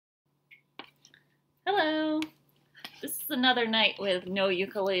Hello! This is another night with no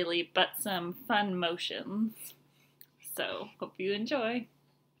ukulele but some fun motions. So, hope you enjoy.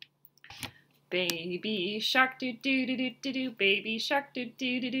 Baby shark do do do do do do, baby shark do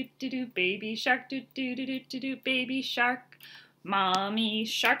do do do do do, baby shark do do do do do do, baby shark. Mommy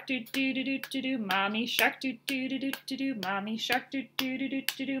shark do do do do do do, mommy shark do do do do do do, mommy shark do do do do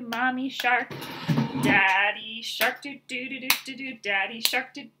do do, mommy shark. Daddy shark do do do do do do, daddy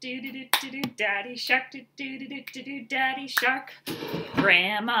shark do do do do do do, daddy shark do do do do do do, daddy shark.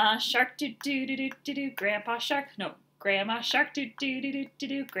 Grandma shark do do do do do do, grandpa shark. No, grandma shark do do do do do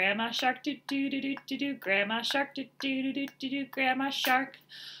do, grandma shark do do do do do do, grandma shark do do do do do do, grandma shark.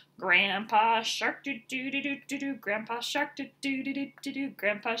 Grandpa shark do do do do do do, grandpa shark do do do do do do,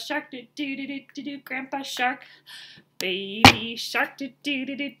 grandpa shark do do do do do do, grandpa shark. Baby shark do do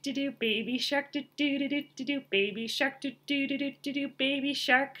do do do do, baby shark do do do do do do, baby shark do do do do do do, baby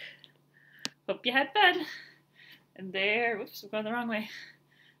shark. Hope you had fun. And there, whoops, we're going the wrong way.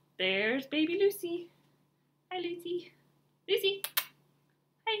 There's baby Lucy. Hi, Lucy. Lucy.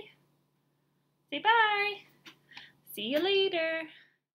 Hi. Say bye. See you later.